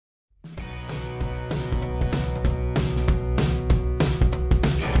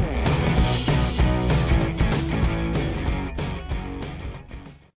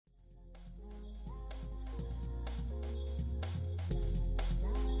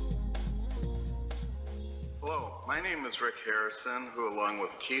Hello, my name is Rick Harrison, who along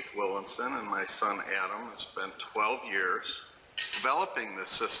with Keith Willinson and my son Adam has spent 12 years developing this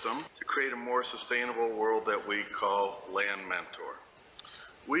system to create a more sustainable world that we call LandMentor.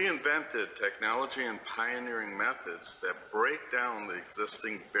 We invented technology and pioneering methods that break down the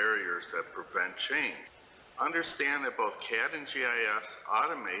existing barriers that prevent change. Understand that both CAD and GIS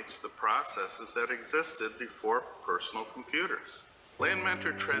automates the processes that existed before personal computers.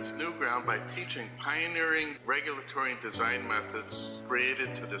 LandMentor treads new ground by teaching pioneering regulatory and design methods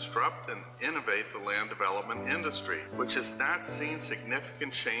created to disrupt and innovate the land development industry, which has not seen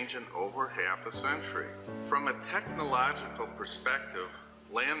significant change in over half a century. From a technological perspective,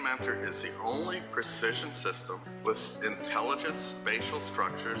 LandMentor is the only precision system with intelligent spatial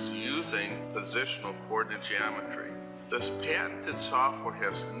structures using positional coordinate geometry. This patented software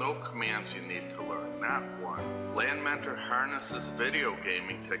has no commands you need to learn, not one. LandMentor harnesses video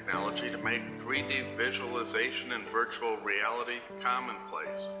gaming technology to make 3D visualization and virtual reality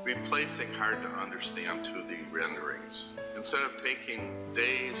commonplace, replacing hard-to-understand 2D renderings. Instead of taking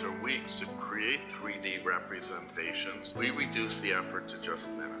days or weeks to create 3D representations, we reduce the effort to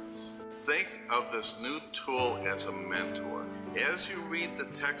just minutes. Think of this new tool as a mentor. As you read the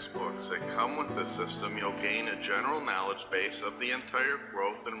textbooks that come with the system, you'll gain a general knowledge base of the entire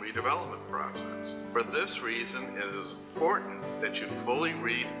growth and redevelopment process. For this reason, it is important that you fully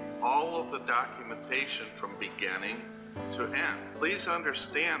read all of the documentation from beginning to end. Please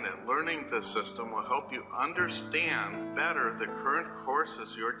understand that learning this system will help you understand better the current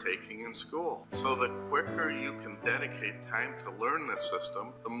courses you're taking in school. So the quicker you can dedicate time to learn this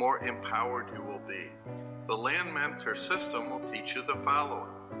system, the more empowered you will be. The LandMentor system will teach you the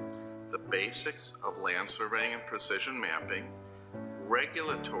following: the basics of land surveying and precision mapping,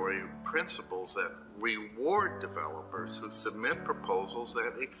 regulatory principles that reward developers who submit proposals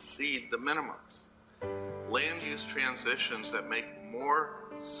that exceed the minimums, land use transitions that make more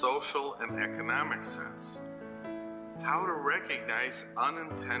social and economic sense, how to recognize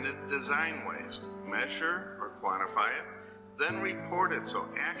unintended design waste, measure or quantify it, then report it so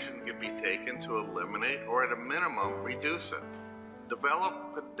action can be taken to eliminate or at a minimum reduce it.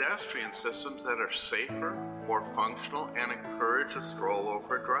 Develop pedestrian systems that are safer, more functional, and encourage a stroll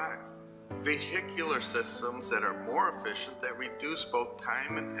over a drive. Vehicular systems that are more efficient that reduce both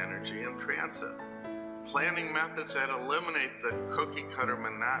time and energy in transit. Planning methods that eliminate the cookie-cutter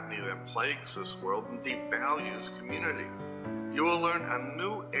monotony that plagues this world and devalues community. You will learn a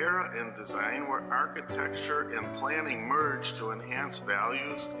new era in design where architecture and planning merge to enhance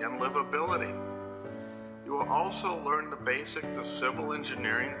values and livability. You will also learn the basic to civil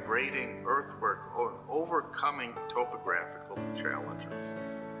engineering, grading, earthwork, or overcoming topographical challenges.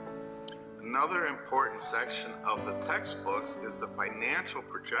 Another important section of the textbooks is the financial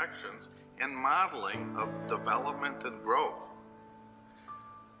projections and modeling of development and growth.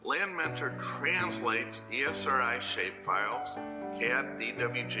 LandMentor translates ESRI shapefiles, CAD,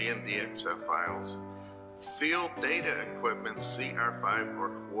 DWG, and DXF files, field data equipment CR5 or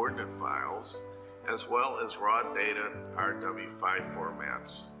coordinate files, as well as raw data RW5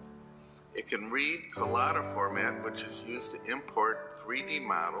 formats. It can read collada format, which is used to import 3D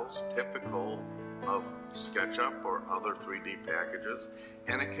models typical of SketchUp or other 3D packages,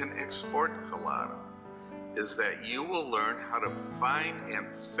 and it can export collada. Is that you will learn how to find and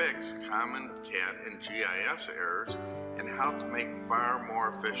fix common CAD and GIS errors and how to make far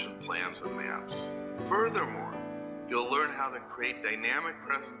more efficient plans and maps. Furthermore, you'll learn how to create dynamic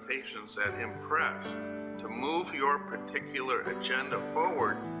presentations that impress, to move your particular agenda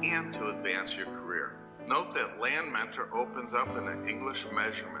forward and to advance your career. Note that LandMentor opens up in an English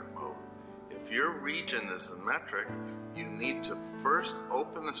measurement mode. If your region is in metric, you need to first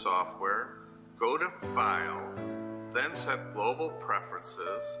open the software, go to File, then set Global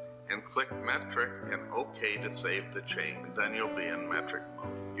Preferences, and click Metric and OK to save the change, and then you'll be in metric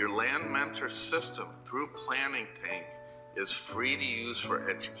mode. Your LandMentor system through Planning Tank is free to use for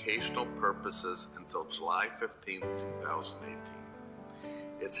educational purposes until July 15, 2018.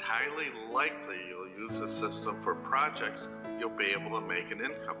 It's highly likely you'll use the system for projects you'll be able to make an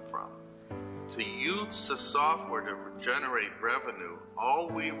income from. To use the software to generate revenue, all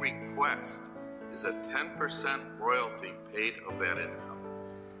we request is a 10% royalty paid of that income.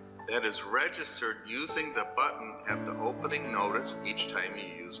 That is registered using the button at the opening notice each time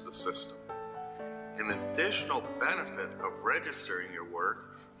you use the system. An additional benefit of registering your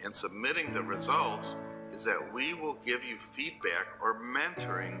work and submitting the results is that we will give you feedback or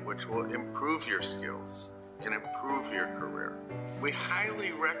mentoring which will improve your skills and improve your career. We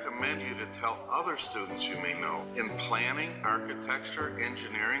highly recommend you to tell other students you may know in planning, architecture,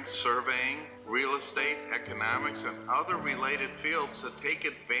 engineering, surveying, real estate, economics, and other related fields to take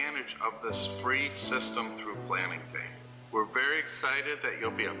advantage of this free system through Planning Day. We're very excited that you'll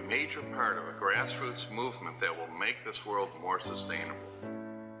be a major part of a grassroots movement that will make this world more sustainable.